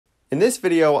In this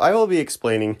video, I will be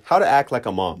explaining how to act like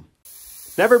a mom.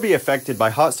 Never be affected by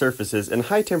hot surfaces and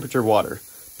high temperature water.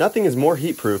 Nothing is more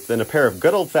heat-proof than a pair of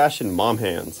good old-fashioned mom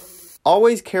hands.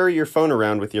 Always carry your phone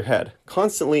around with your head.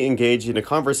 Constantly engage in a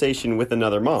conversation with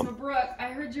another mom. So Brooke, I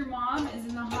heard your mom is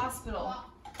in the hospital.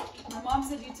 My mom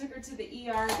said you took her to the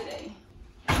ER today.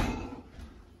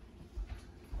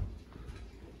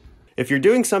 If you're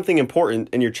doing something important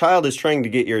and your child is trying to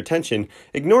get your attention,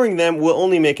 ignoring them will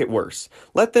only make it worse.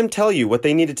 Let them tell you what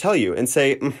they need to tell you and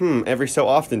say, every so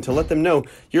often to let them know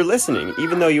you're listening,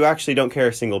 even though you actually don't care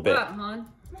a single bit. What, hon?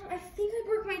 Mom, I think I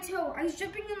broke my toe. I was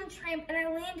jumping on the tramp and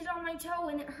I landed on my toe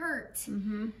and it hurt.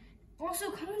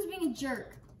 Also, Colin's being a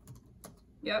jerk.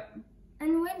 Yep.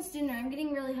 And when's dinner? I'm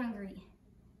getting really hungry.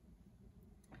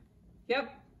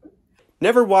 Yep.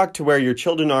 Never walk to where your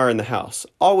children are in the house.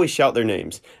 Always shout their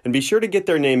names, and be sure to get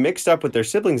their name mixed up with their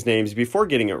siblings' names before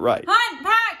getting it right. Hunt,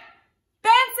 Pack,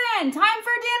 Benson, time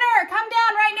for dinner. Come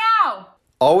down right now.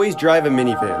 Always drive a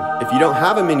minivan. If you don't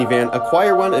have a minivan,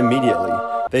 acquire one immediately.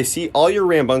 They see all your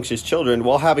rambunctious children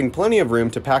while having plenty of room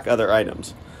to pack other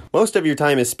items. Most of your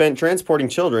time is spent transporting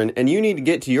children, and you need to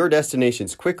get to your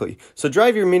destinations quickly, so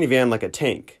drive your minivan like a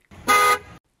tank.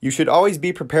 You should always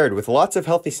be prepared with lots of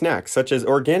healthy snacks such as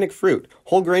organic fruit,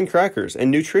 whole grain crackers,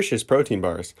 and nutritious protein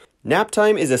bars. Nap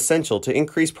time is essential to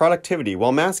increase productivity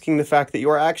while masking the fact that you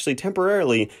are actually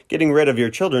temporarily getting rid of your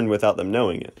children without them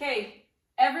knowing it. Okay,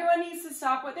 everyone needs to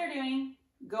stop what they're doing,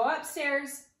 go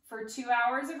upstairs for 2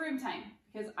 hours of room time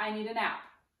because I need a nap.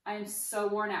 I am so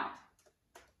worn out.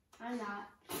 I'm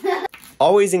not.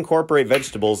 Always incorporate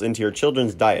vegetables into your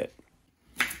children's diet.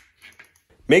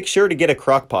 Make sure to get a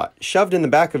crock pot. Shoved in the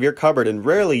back of your cupboard and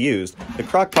rarely used, the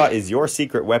crock pot is your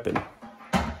secret weapon.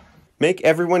 Make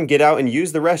everyone get out and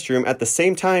use the restroom at the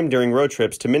same time during road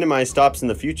trips to minimize stops in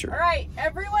the future. All right,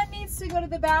 everyone needs to go to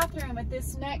the bathroom at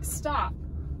this next stop.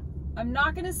 I'm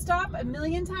not going to stop a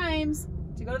million times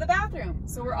to go to the bathroom,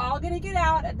 so we're all going to get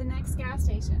out at the next gas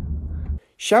station.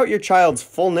 Shout your child's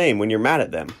full name when you're mad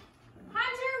at them.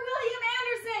 Hunter William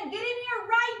Anderson, get in here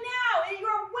right now. You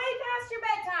are way past your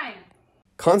bedtime.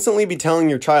 Constantly be telling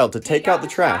your child to take out the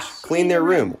trash, clean their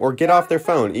room, or get off their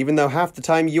phone, even though half the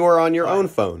time you are on your own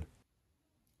phone.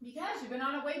 Because you've been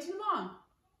on it way too long.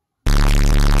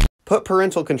 Put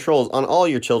parental controls on all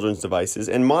your children's devices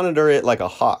and monitor it like a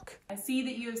hawk. I see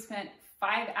that you have spent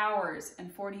 5 hours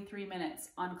and 43 minutes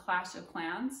on Clash of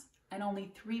Clans and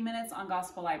only 3 minutes on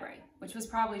Gospel Library, which was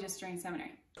probably just during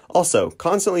seminary. Also,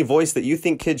 constantly voice that you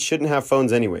think kids shouldn't have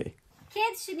phones anyway.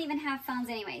 Kids shouldn't even have phones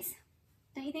anyways.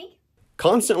 Don't you think?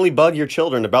 Constantly bug your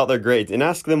children about their grades and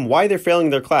ask them why they're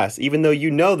failing their class, even though you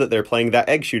know that they're playing that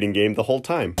egg shooting game the whole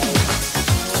time.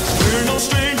 We're no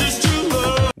strangers to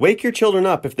love. Wake your children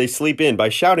up if they sleep in by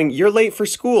shouting, "You're late for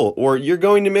school," or "You're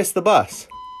going to miss the bus."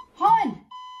 Holland,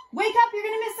 wake up, you're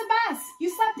gonna miss the bus. You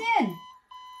slept in.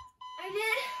 I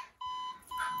did.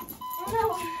 Oh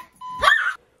no.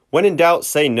 When in doubt,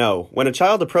 say no. When a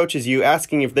child approaches you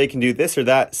asking if they can do this or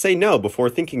that, say no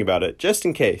before thinking about it, just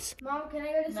in case. Mom, can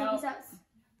I go to Sophie's house?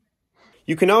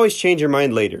 You can always change your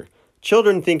mind later.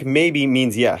 Children think maybe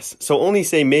means yes, so only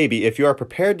say maybe if you are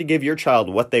prepared to give your child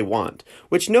what they want,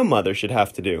 which no mother should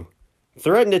have to do.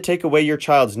 Threaten to take away your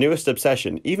child's newest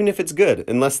obsession, even if it's good,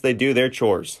 unless they do their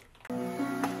chores.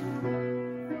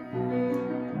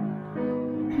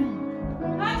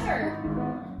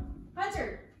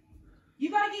 Hunter,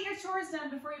 you gotta get your chores done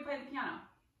before you play the piano.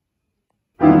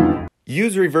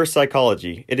 Use reverse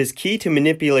psychology. It is key to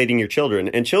manipulating your children,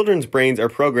 and children's brains are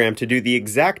programmed to do the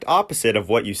exact opposite of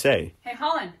what you say. Hey,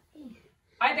 Holland,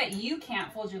 I bet you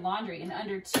can't fold your laundry in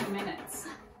under 2 minutes.